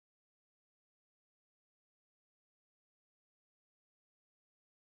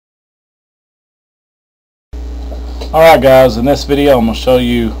Alright guys, in this video I'm going to show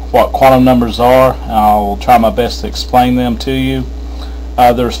you what quantum numbers are. I'll try my best to explain them to you.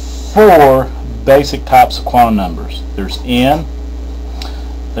 There's four basic types of quantum numbers. There's N,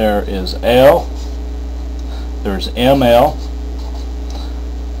 there is L, there's ML,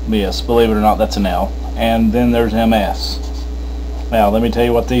 yes, believe it or not, that's an L, and then there's MS. Now let me tell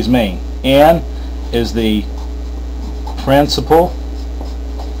you what these mean. N is the principal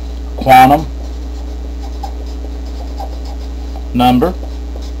quantum number.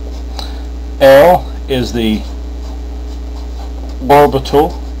 L is the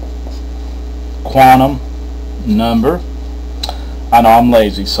orbital quantum number. I know I'm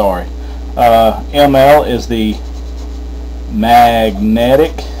lazy, sorry. ML is the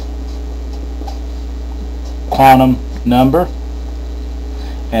magnetic quantum number,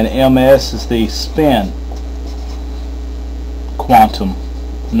 and MS is the spin quantum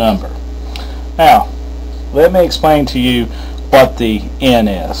number. Now let me explain to you what the N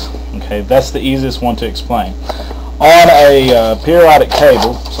is. Okay, that's the easiest one to explain. On a periodic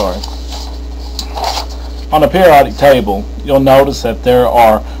table, on a periodic table, you'll notice that there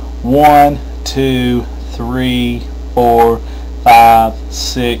are 1, 2, 3, 4, 5,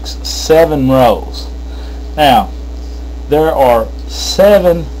 6, 7 rows. Now, there are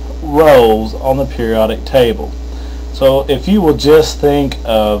 7 rows on the periodic table. So if you will just think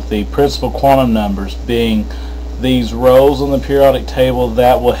of the principal quantum numbers being these rows on the periodic table,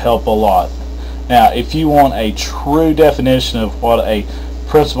 that will help a lot. Now if you want a true definition of what a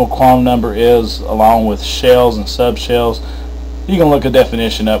principal quantum number is, along with shells and subshells, you can look a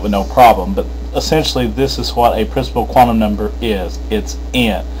definition up with no problem, but essentially this is what a principal quantum number is. It's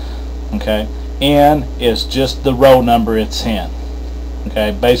N. Okay, N is just the row number it's in. Okay,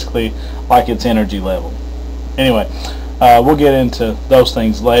 basically like its energy level. Anyway, we'll get into those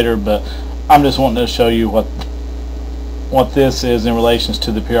things later, but I'm just wanting to show you what this is in relations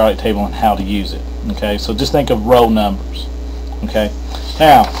to the periodic table and how to use it. Okay, so just think of row numbers. Okay,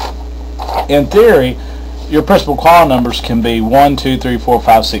 now in theory your principal quantum numbers can be 1, 2, 3, 4,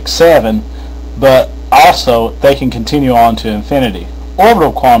 5, 6, 7, but also they can continue on to infinity.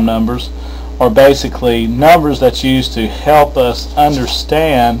 Orbital quantum numbers are basically numbers that's used to help us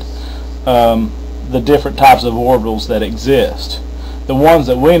understand the different types of orbitals that exist. The ones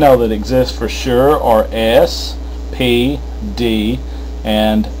that we know that exist for sure are S, P, D,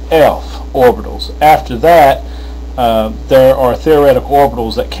 and F orbitals. After that, there are theoretical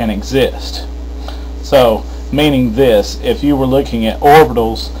orbitals that can exist. So, meaning this, if you were looking at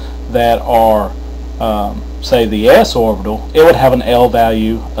orbitals that are, say, the S orbital, it would have an L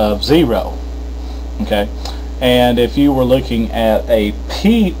value of 0. Okay, and if you were looking at a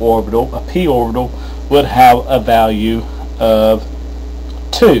P orbital would have a value of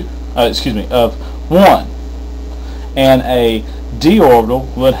 1. And a D orbital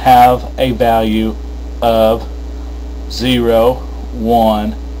would have a value of 0,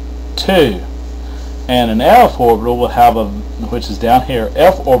 1, 2. And an F orbital would have a, which is down here,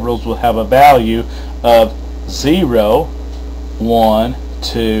 F orbitals will have a value of 0, 1,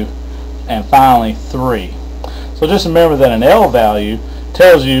 2, and finally 3. So just remember that an L value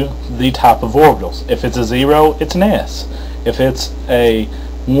tells you the type of orbitals. If it's a 0, it's an S. If it's a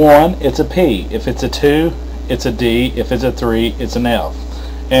 1, it's a P. If it's a 2, it's a D. If it's a 3, it's an F.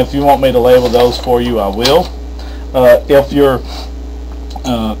 And if you want me to label those for you, I will. If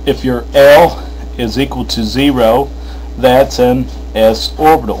your L is equal to 0, that's an S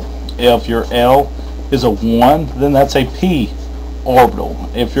orbital. If your L is a 1, then that's a P orbital.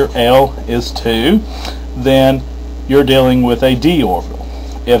 If your L is 2, then you're dealing with a D orbital.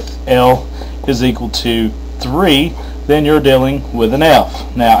 If L is equal to 3, then you're dealing with an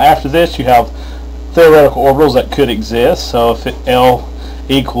F. Now after this you have theoretical orbitals that could exist. So if L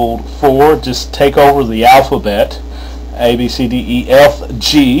equaled 4, just take over the alphabet, A, B, C, D, E, F,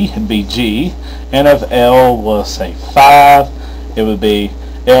 G, it'd be G. And if L was, say, 5, it would be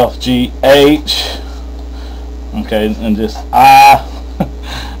F, G, H, okay, and just I,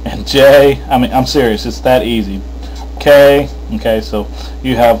 and J. I mean, I'm serious, it's that easy. K, okay, so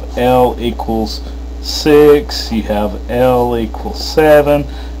you have L equals 6, you have L equals 7,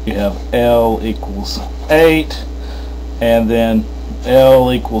 you have L equals 8, and then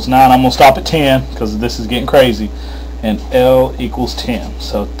L equals 9. I'm going to stop at 10 because this is getting crazy. And L equals 10.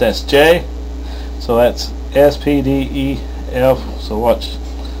 So that's J. So that's S, P, D, E, F. So watch.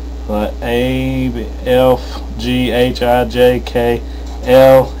 A, B, F, G, H, I, J, K,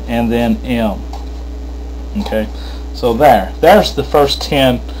 L, and then M. Okay. So there's the first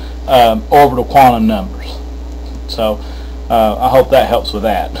 10 orbital quantum numbers. So I hope that helps with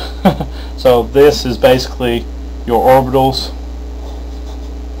that. So this is basically your orbitals,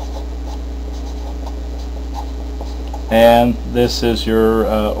 and this is your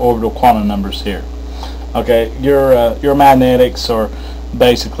orbital quantum numbers here. Okay, your magnetics are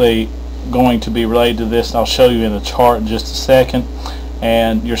basically going to be related to this. I'll show you in a chart in just a second.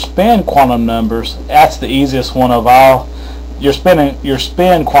 And your spin quantum numbers, that's the easiest one of all. Your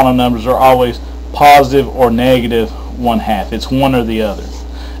spin quantum numbers are always positive or negative 1/2. It's one or the other.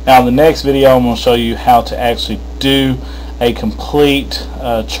 Now in the next video I'm going to show you how to actually do a complete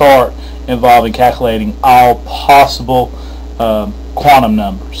chart involving calculating all possible quantum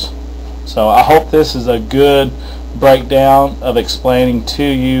numbers. So I hope this is a good breakdown of explaining to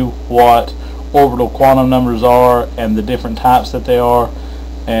you what orbital quantum numbers are and the different types that they are,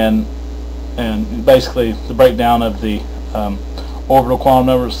 and basically the breakdown of the orbital quantum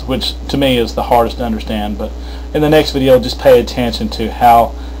numbers, which to me is the hardest to understand. But in the next video, just pay attention to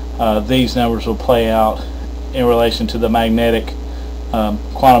how these numbers will play out in relation to the magnetic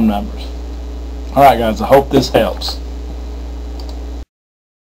quantum numbers. Alright guys, I hope this helps.